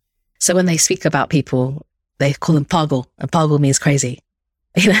depression. So when they speak about people, they call them pagal, and pagal means crazy.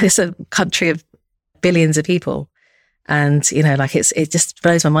 It's a country of billions of people. And, it just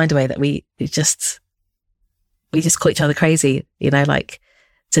blows my mind away that we just call each other crazy,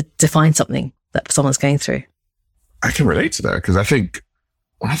 to define something that someone's going through. I can relate to that because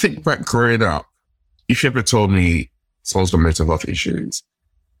when I think back growing up, if you ever told me someone's got mental health issues,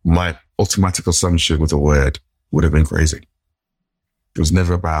 my automatic assumption with the word would have been crazy. It was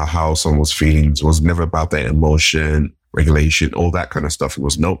never about how someone was feeling. It was never about their emotion, regulation, all that kind of stuff. It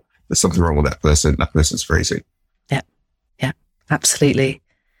was, nope, there's something wrong with that person. That person's crazy. Yeah, absolutely.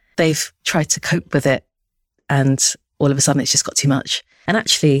 They've tried to cope with it and all of a sudden it's just got too much. And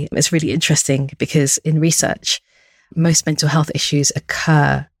actually, it's really interesting because in research, most mental health issues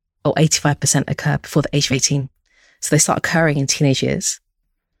occur, or 85% occur before the age of 18. So they start occurring in teenage years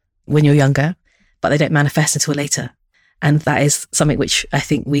when you're younger, but they don't manifest until later. And that is something which I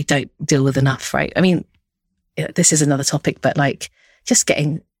think we don't deal with enough, right? I mean, this is another topic, but just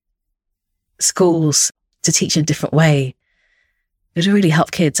getting schools to teach in a different way, it would really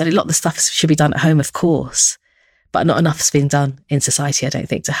help kids. And a lot of the stuff should be done at home, of course, but not enough is being done in society, I don't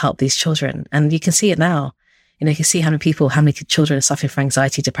think, to help these children. And you can see it now. You can see how many children are suffering from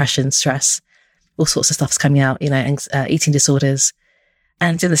anxiety, depression, stress, all sorts of stuff's coming out, eating disorders.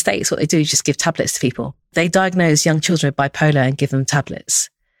 And in the States, what they do is just give tablets to people. They diagnose young children with bipolar and give them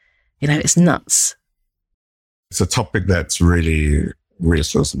tablets. It's nuts. It's a topic that's really, really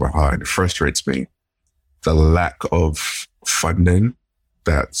close to my heart. It frustrates me. The lack of funding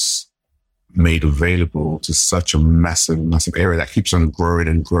that's made available to such a massive, massive area that keeps on growing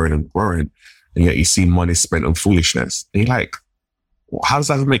and growing and growing. And yet you see money spent on foolishness. And you're like, well, how does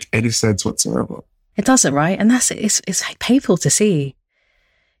that make any sense whatsoever? It doesn't, right? And it's painful to see.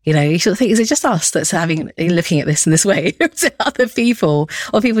 You sort of think, is it just us that's looking at this in this way to other people,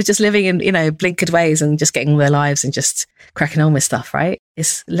 or people just living in, blinkered ways and just getting on with their lives and just cracking on with stuff, right?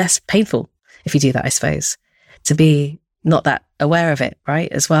 It's less painful if you do that, I suppose, to be not that aware of it,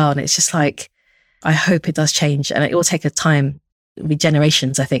 right, as well. And it's just like, I hope it does change. And it will take a time, it'll be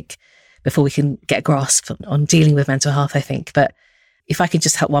generations, I think, before we can get a grasp on dealing with mental health, I think. But if I could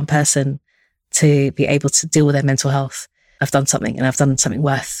just help one person to be able to deal with their mental health, I've done something, and I've done something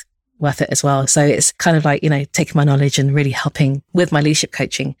worth it as well. So it's kind of like, taking my knowledge and really helping with my leadership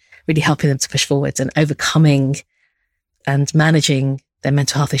coaching, really helping them to push forward and overcoming and managing their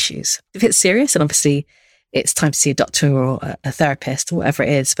mental health issues. If it's serious, and obviously it's time to see a doctor or a therapist or whatever it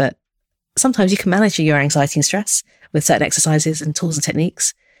is, but sometimes you can manage your anxiety and stress with certain exercises and tools and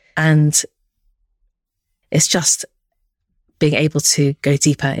techniques. And it's just being able to go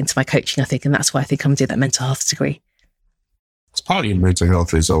deeper into my coaching, I think. And that's why I think I'm going to do that mental health degree. It's partly in mental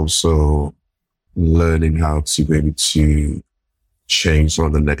health is also learning how to be able to change some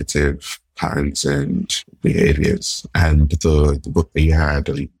of the negative patterns and behaviors. And the book that you had,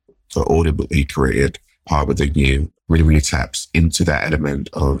 the audio book that you created, Power Within You, really taps into that element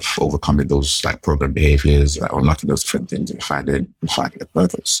of overcoming those like program behaviors, unlocking those different things and finding a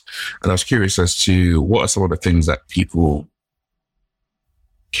purpose. And I was curious as to what are some of the things that people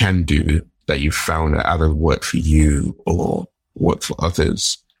can do that you found that either work for you or work for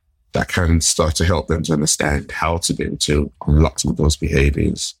others that can start to help them to understand how to be able to unlock some of those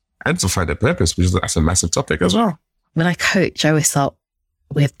behaviors and to find a purpose, because that's a massive topic as well. When I coach, I always start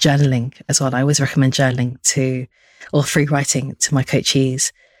with journaling as well. I always recommend journaling or free writing to my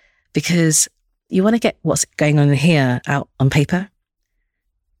coachees, because you want to get what's going on in here out on paper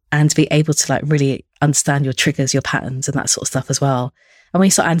and be able to like really understand your triggers, your patterns and that sort of stuff as well. And when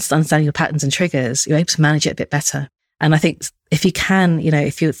you start understanding your patterns and triggers, you're able to manage it a bit better. And I think if you can,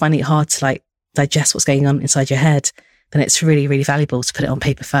 if you're finding it hard to like digest what's going on inside your head, then it's really, really valuable to put it on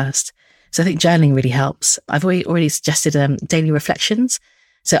paper first. So I think journaling really helps. I've already suggested daily reflections.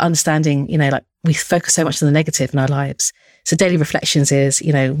 So understanding, like we focus so much on the negative in our lives. So daily reflections is,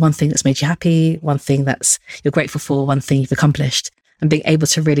 one thing that's made you happy, one thing that's you're grateful for, one thing you've accomplished, and being able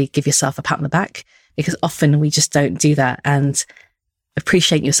to really give yourself a pat on the back, because often we just don't do that, and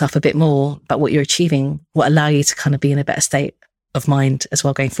appreciate yourself a bit more about what you're achieving will allow you to kind of be in a better state of mind as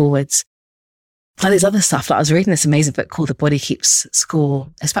well going forwards. Like there's other stuff. Like I was reading this amazing book called The Body Keeps Score.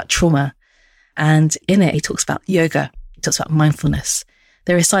 It's about trauma. And in it, he talks about yoga. He talks about mindfulness.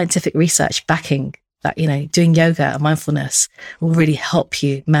 There is scientific research backing that, doing yoga and mindfulness will really help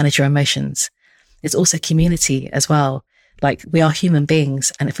you manage your emotions. It's also community as well. Like we are human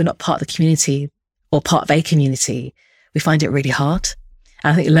beings. And if we're not part of the community or part of a community, we find it really hard.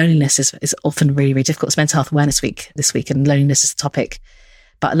 And I think loneliness is often really, really difficult. It's Mental Health Awareness Week this week, and loneliness is the topic.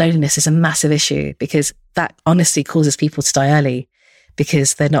 But loneliness is a massive issue because that honestly causes people to die early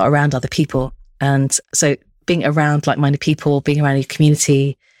because they're not around other people. And so being around like-minded people, being around your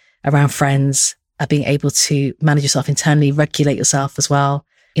community, around friends, being able to manage yourself internally, regulate yourself as well.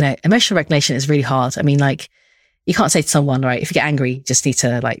 Emotional regulation is really hard. I mean, like, you can't say to someone, right, if you get angry, you just need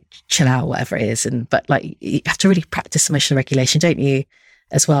to like chill out, whatever it is. But like, you have to really practice emotional regulation, don't you,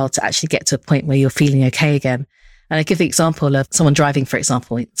 as well, to actually get to a point where you're feeling okay again. And I give the example of someone driving, for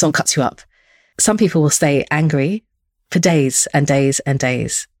example, someone cuts you up. Some people will stay angry for days and days and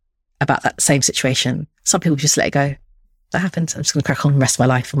days about that same situation. Some people just let it go. That happened. I'm just going to crack on the rest of my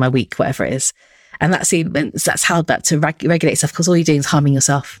life or my week, whatever it is. And that's how that to regulate yourself, because all you're doing is harming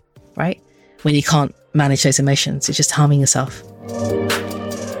yourself, right? When you can't manage those emotions, it's just harming yourself.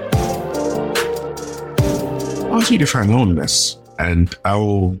 How do you define loneliness? And I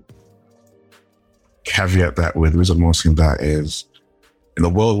will caveat that with the reason I'm asking that is, in a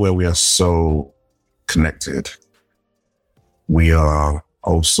world where we are so connected, we are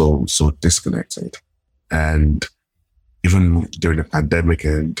also so disconnected. And even during the pandemic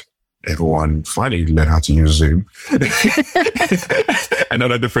and everyone finally learned how to use Zoom and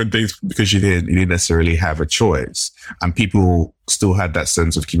other different things because you didn't necessarily have a choice. And people still had that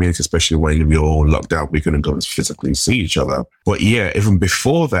sense of community, especially when we were all locked down. We couldn't go and physically see each other. But yeah, even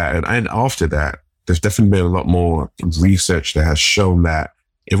before that and after that, there's definitely been a lot more research that has shown that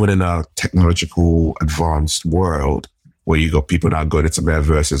even in a technological advanced world where you got people now going into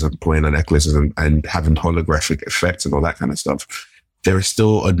metaverses and playing on necklaces and having holographic effects and all that kind of stuff, there is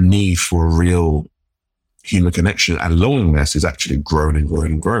still a need for a real human connection, and loneliness is actually growing and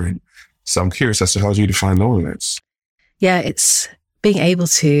growing and growing. So I'm curious as to how do you define loneliness? Yeah, it's being able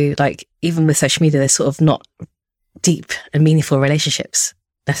to, like, even with social media, there's sort of not deep and meaningful relationships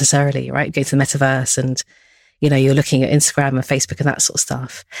necessarily, right? Go to the metaverse and, you're looking at Instagram and Facebook and that sort of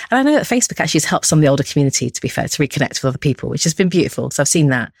stuff. And I know that Facebook actually has helped some of the older community, to be fair, to reconnect with other people, which has been beautiful. So I've seen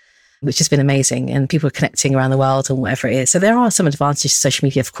that, which has been amazing. And people are connecting around the world and whatever it is. So there are some advantages to social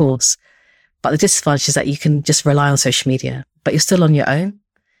media, of course. But the disadvantage is that you can just rely on social media, but you're still on your own.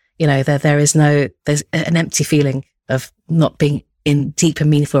 There's an empty feeling of not being in deep and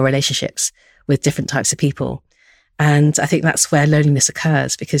meaningful relationships with different types of people. And I think that's where loneliness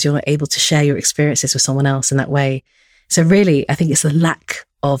occurs, because you're not able to share your experiences with someone else in that way. So really, I think it's the lack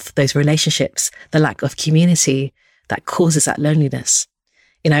of those relationships, the lack of community that causes that loneliness,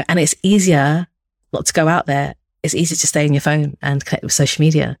 and it's easier not to go out there. It's easier to stay on your phone and connect with social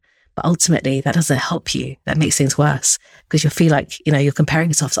media. But ultimately, that doesn't help you. That makes things worse, because you'll feel like, you're comparing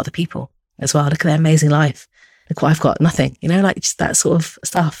yourself to other people as well. Look at their amazing life. Look what I've got. Nothing, like just that sort of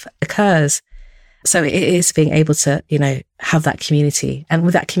stuff occurs. So it is being able to, have that community. And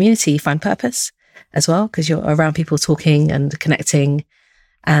with that community, you find purpose as well, because you're around people talking and connecting.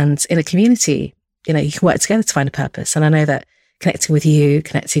 And in a community, you can work together to find a purpose. And I know that connecting with you,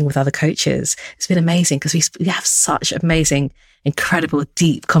 connecting with other coaches, it's been amazing, because we have such amazing, incredible,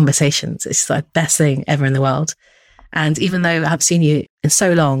 deep conversations. It's the best thing ever in the world. And even though I haven't seen you in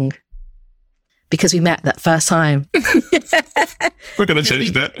so long, because we met that first time. We're going to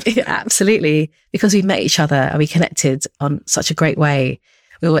change that. Yeah, absolutely. Because we met each other and we connected on such a great way.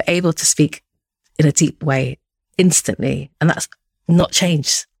 We were able to speak in a deep way instantly. And that's not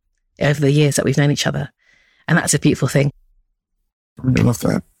changed over the years that we've known each other. And that's a beautiful thing. I love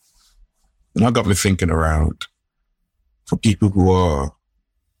that. And I got me thinking around, for people who are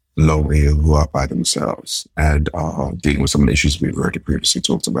lonely or who are by themselves and are dealing with some of the issues we've already previously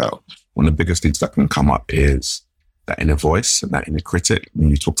talked about, one of the biggest things that can come up is that inner voice and that inner critic. And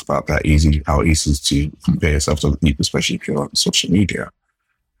you talked about that how easy it is to compare yourself to other people, especially if you're on social media.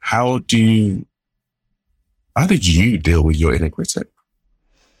 How did you deal with your inner critic?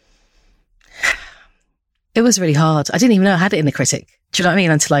 It was really hard. I didn't even know I had an inner critic. Do you know what I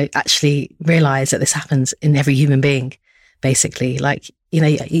mean? Until I actually realized that this happens in every human being, basically. Like,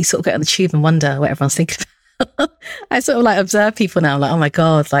 you sort of get on the tube and wonder what everyone's thinking about. I sort of observe people now, like, oh my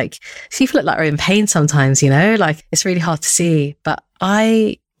God, people look like they're in pain sometimes, it's really hard to see. But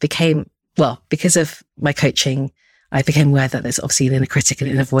I became, because of my coaching, I became aware that there's obviously an inner critic and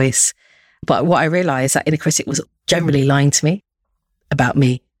inner voice. But what I realized, that inner critic was generally lying to me about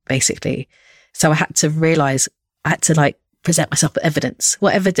me, basically. So I had to realize, I had to present myself with evidence.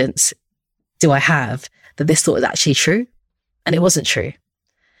 What evidence do I have that this thought is actually true? And it wasn't true.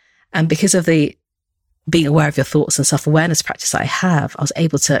 And because of the being aware of your thoughts and self-awareness practice that I have, I was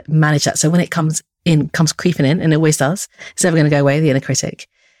able to manage that. So when it comes creeping in, and it always does, it's never going to go away, the inner critic.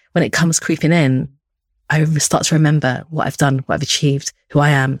 When it comes creeping in, I start to remember what I've done, what I've achieved, who I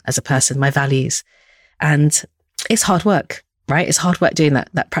am as a person, my values. And it's hard work, right? It's hard work doing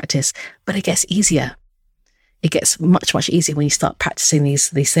that practice, but it gets easier. It gets much, much easier when you start practicing these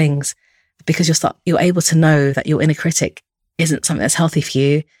things, because you're able to know that your inner critic isn't something that's healthy for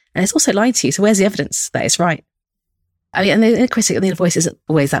you. And it's also lying to you. So where's the evidence that it's right? I mean, and the inner critic and the inner voice isn't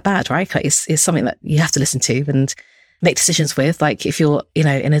always that bad, right? It's something that you have to listen to and make decisions with. Like if you're, in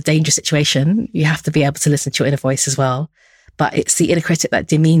a dangerous situation, you have to be able to listen to your inner voice as well. But it's the inner critic that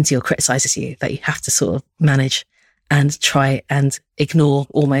demeans you or criticizes you that you have to sort of manage and try and ignore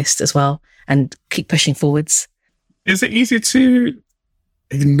almost as well, and keep pushing forwards. Is it easy to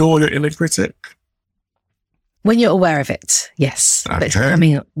ignore your inner critic? When you're aware of it, yes.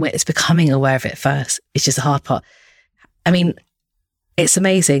 Okay. But it's becoming aware of it first. It's just the hard part. I mean, it's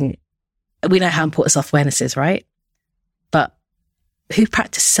amazing. We know how important self-awareness is, right? But who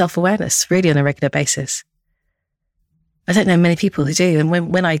practices self-awareness really on a regular basis? I don't know many people who do. And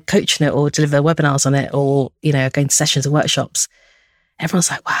when I coach on it or deliver webinars on it, or, going to sessions and workshops,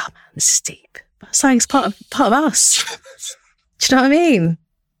 everyone's like, wow, man, this is deep. But it's like, it's part of us. Do you know what I mean?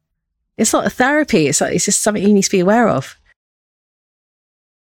 It's not a therapy. It's just something you need to be aware of.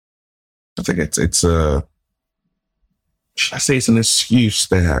 I think it's an excuse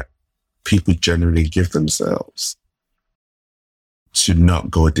that people generally give themselves to not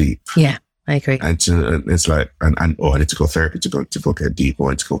go deep. Yeah, I agree. And it's like, I need to go therapy to go get deep, or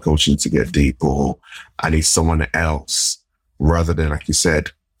I need to go coaching to get deep, or I need someone else, rather than, like you said,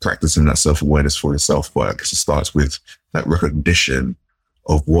 practicing that self-awareness for yourself. But I guess it starts with that recognition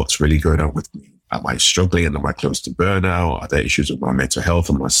of what's really going on with me. Am I struggling? Am I close to burnout? Are there issues with my mental health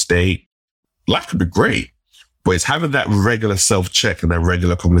and my state? Life could be great, but it's having that regular self-check and that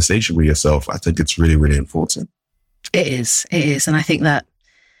regular conversation with yourself. I think it's really, really important. It is. And I think that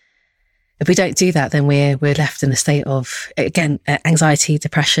if we don't do that, then we're left in a state of, again, anxiety,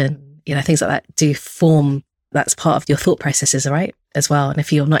 depression, things like that do form. That's part of your thought processes, right? As well. And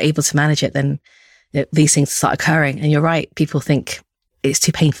if you're not able to manage it, then these things start occurring. And you're right. People think it's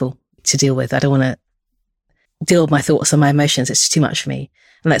too painful to deal with. I don't want to deal with my thoughts and my emotions. It's too much for me.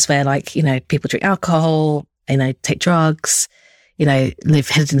 And that's where, people drink alcohol, take drugs, live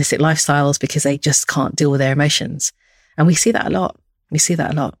hedonistic lifestyles because they just can't deal with their emotions. And we see that a lot.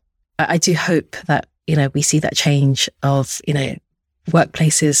 I do hope that, we see that change of,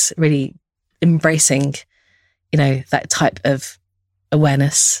 workplaces really embracing, that type of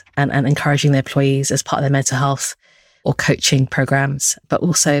awareness and encouraging their employees as part of their mental health or coaching programs, but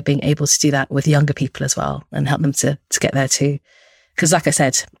also being able to do that with younger people as well and help them to get there too. Because like I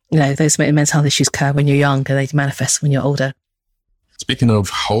said, those mental health issues occur when you're young and they manifest when you're older. Speaking of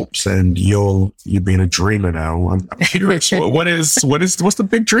hopes and you being a dreamer now, I'm curious, what's the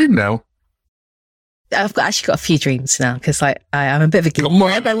big dream now? I've actually got a few dreams now because I'm a bit of a geek. Come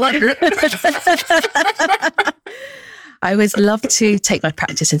on, I like it. I would love to take my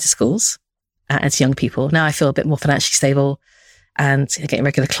practice into schools and to young people. Now I feel a bit more financially stable and getting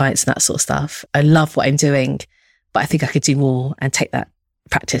regular clients and that sort of stuff. I love what I'm doing, but I think I could do more and take that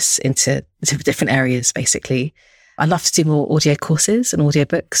practice into different areas, basically. I'd love to do more audio courses and audio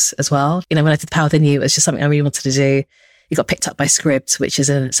books as well. When I did Power Within You, it was just something I really wanted to do. It got picked up by Scribd, which is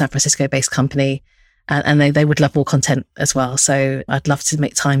a San Francisco-based company. And they would love more content as well. So I'd love to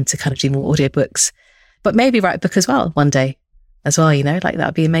make time to kind of do more audiobooks, but maybe write a book as well one day as well, that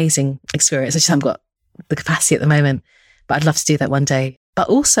would be an amazing experience. I just haven't got the capacity at the moment, but I'd love to do that one day. But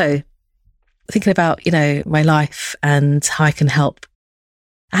also thinking about, my life and how I can help.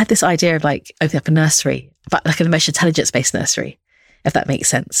 I had this idea of opening up a nursery, but like an emotional intelligence-based nursery, if that makes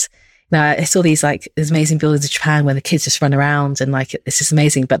sense. Now I saw these amazing buildings in Japan where the kids just run around and it's just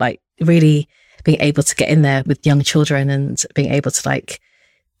amazing, but really being able to get in there with young children and being able to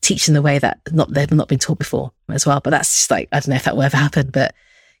teach them the way that they've not been taught before as well. But that's just I don't know if that will ever happen, but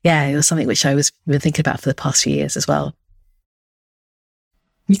yeah, it was something which I was been thinking about for the past few years as well.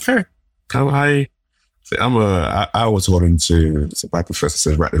 Okay. I always wanted to, my professor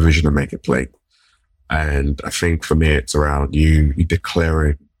says, write the vision and make it plain. And I think for me, it's around you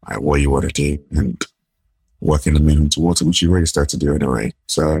declaring what you want to do and working and moving towards it, which you already start to do anyway.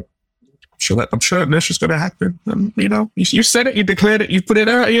 So I'm sure that's just going to happen. You said it, you declared it, you put it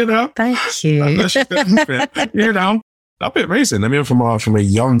out, Thank you. That'd be amazing. I mean, from a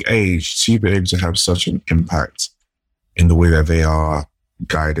young age, to be able to have such an impact in the way that they are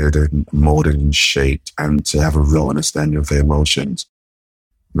guided and molded and shaped, and to have a real understanding of their emotions,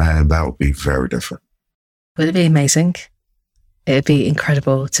 man, that would be very different. Would it be amazing? It would be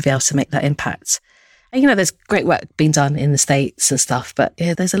incredible to be able to make that impact. And, there's great work being done in the States and stuff, but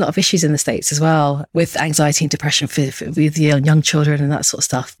there's a lot of issues in the States as well with anxiety and depression with young children and that sort of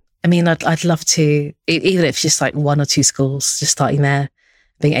stuff. I mean, I'd love to, even if it's just one or two schools, just starting there,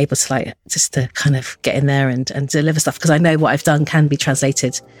 being able to just to kind of get in there and deliver stuff. Because I know what I've done can be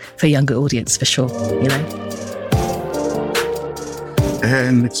translated for a younger audience for sure,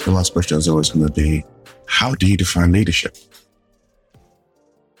 And the last question is always going to be, how do you define leadership?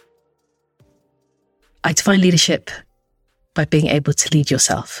 I define leadership by being able to lead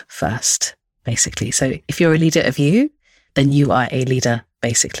yourself first, basically. So if you're a leader of you, then you are a leader,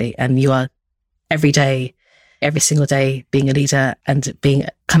 basically. And you are every day, every single day being a leader and being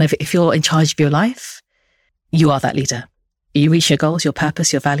if you're in charge of your life, you are that leader. You reach your goals, your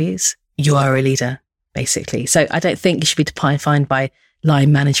purpose, your values, you are a leader, basically. So I don't think you should be defined by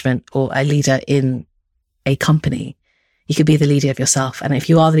line management or a leader in a company. You could be the leader of yourself. And if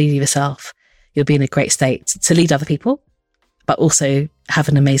you are the leader of yourself, you'll be in a great state to lead other people, but also have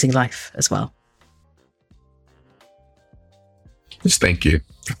an amazing life as well. Just thank you.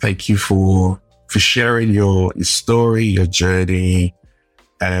 Thank you for sharing your story, your journey,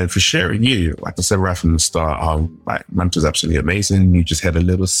 and for sharing you. Like I said right from the start, Mamta's absolutely amazing. You just had a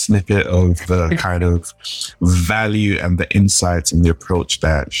little snippet of the kind of value and the insights and the approach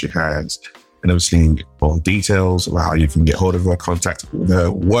that she has. And obviously all details about how you can get hold of her, contact with her,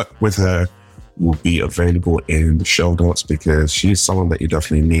 work with her, will be available in the show notes, because she's someone that you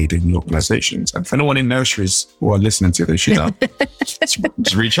definitely need in your organizations. And for anyone in nurseries who are listening to this, just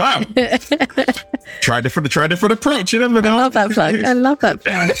reach out. Try a different approach. You never know. I love that plug. I love that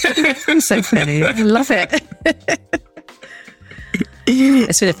plug. So funny. I love it.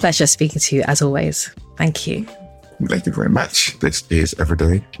 It's been a pleasure speaking to you as always. Thank you. Thank you very much. This is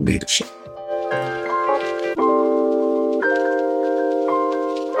Everyday Leadership.